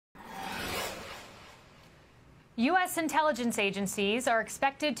U.S. intelligence agencies are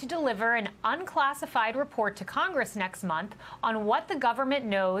expected to deliver an unclassified report to Congress next month on what the government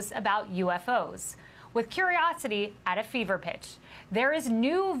knows about UFOs. With curiosity at a fever pitch, there is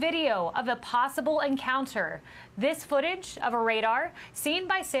new video of a possible encounter. This footage of a radar seen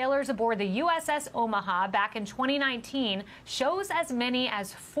by sailors aboard the USS Omaha back in 2019 shows as many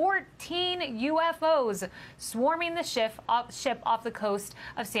as 14 UFOs swarming the ship off the coast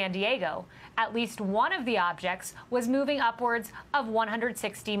of San Diego. At least one of the objects was moving upwards of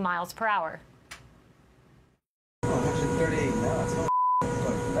 160 miles per hour. 138 now.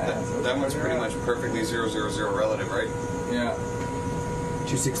 That one's pretty much perfectly 000 relative, right? Yeah.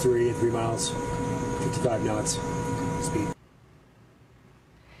 263 at 3 miles, 55 knots speed.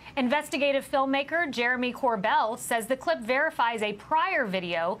 Investigative filmmaker Jeremy Corbell says the clip verifies a prior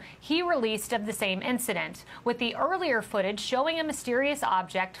video he released of the same incident, with the earlier footage showing a mysterious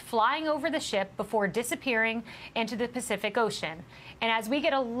object flying over the ship before disappearing into the Pacific Ocean. And as we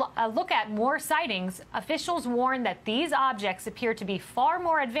get a look at more sightings, officials warn that these objects appear to be far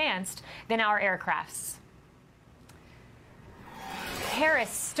more advanced than our aircrafts. Harris,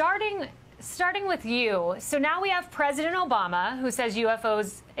 starting with you. So now we have President Obama, who says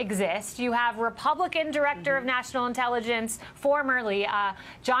UFOs exist. You have Republican Director of National Intelligence, formerly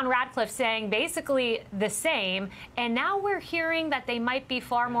John Ratcliffe, saying basically the same. And now we're hearing that they might be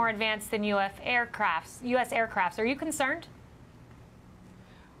far more advanced than U.S. aircrafts. Are you concerned?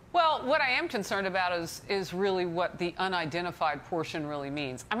 Well, what I am concerned about is really what the unidentified portion really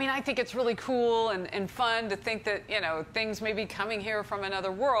means. I mean, I think it's really cool and fun to think that, you know, things may be coming here from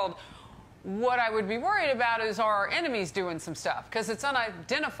another world. What I would be worried about is, are our enemies doing some stuff? Because it's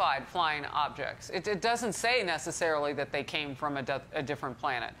unidentified flying objects. It doesn't say necessarily that they came from a different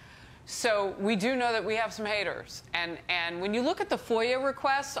planet. So we do know that we have some haters. And when you look at the FOIA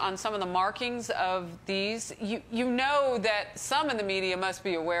requests on some of the markings of these, you know that some in the media must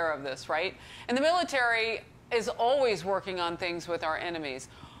be aware of this, right? And the military is always working on things with our enemies.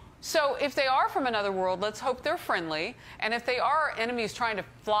 So if they are from another world, let's hope they're friendly. And if they are enemies trying to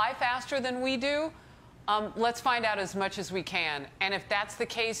fly faster than we do, let's find out as much as we can. And if that's the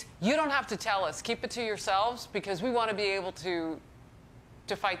case, you don't have to tell us. Keep it to yourselves, because we want to be able to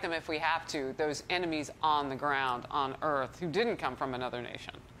fight them if we have to, those enemies on the ground, on Earth, who didn't come from another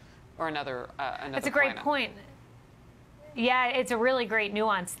nation or another That's a great point. Yeah, it's a really great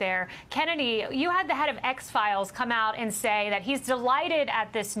nuance there. Kennedy, you had the head of X-Files come out and say that he's delighted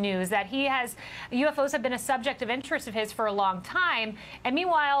at this news, that UFOs have been a subject of interest of his for a long time. And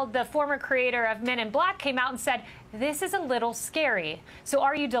meanwhile, the former creator of Men in Black came out and said, this is a little scary. So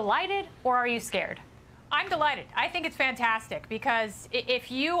are you delighted or are you scared? I'm delighted. I think it's fantastic, because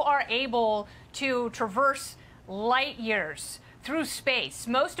if you are able to traverse light years through space,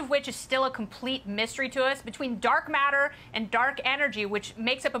 most of which is still a complete mystery to us, between dark matter and dark energy, which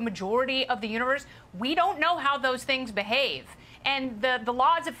makes up a majority of the universe, we don't know how those things behave. And the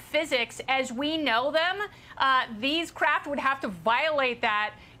laws of physics, as we know them, these craft would have to violate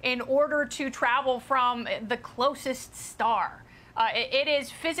that in order to travel from the closest star. It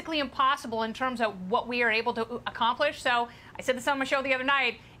is physically impossible in terms of what we are able to accomplish. So I said this on my show the other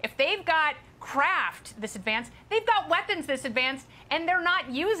night, if they've got craft this advanced, they've got weapons this advanced, and they're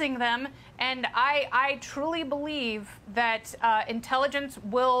not using them. And I truly believe that intelligence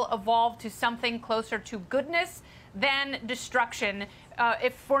will evolve to something closer to goodness than destruction,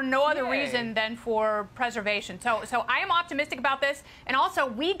 if for no other reason than for preservation. So I am optimistic about this. And also,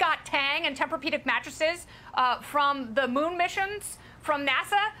 we got Tang and Tempur-Pedic mattresses from the moon missions from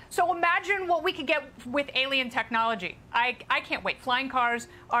NASA. So imagine what we could get with alien technology. I can't wait. Flying cars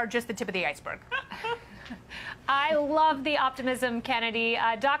are just the tip of the iceberg. I love the optimism, Kennedy.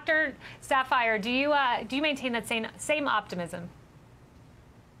 Dr. Sapphire, do you maintain that same optimism?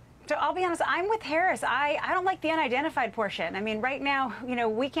 So I'll be honest, I'm with Harris. I don't like the unidentified portion. I mean, right now, you know,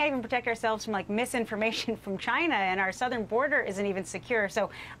 we can't even protect ourselves from, like, misinformation from China, and our southern border isn't even secure.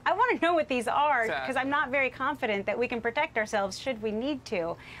 So I want to know what these are, because I'm not very confident that we can protect ourselves should we need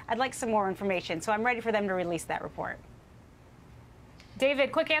to. I'd like some more information, so I'm ready for them to release that report.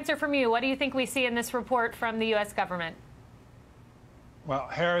 David, quick answer from you. What do you think we see in this report from the U.S. government? Well,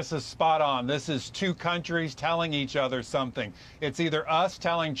 Harris is spot on. This is two countries telling each other something. It's either us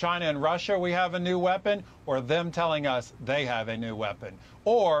telling China and Russia we have a new weapon, or them telling us they have a new weapon.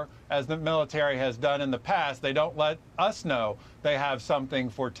 Or, as the military has done in the past, they don't let us know they have something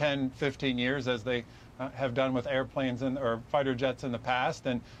for 10, 15 years, as they have done with airplanes or fighter jets in the past.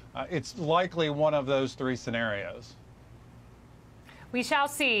 And it's likely one of those three scenarios. We shall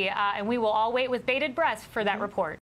see, and we will all wait with bated breath for that report.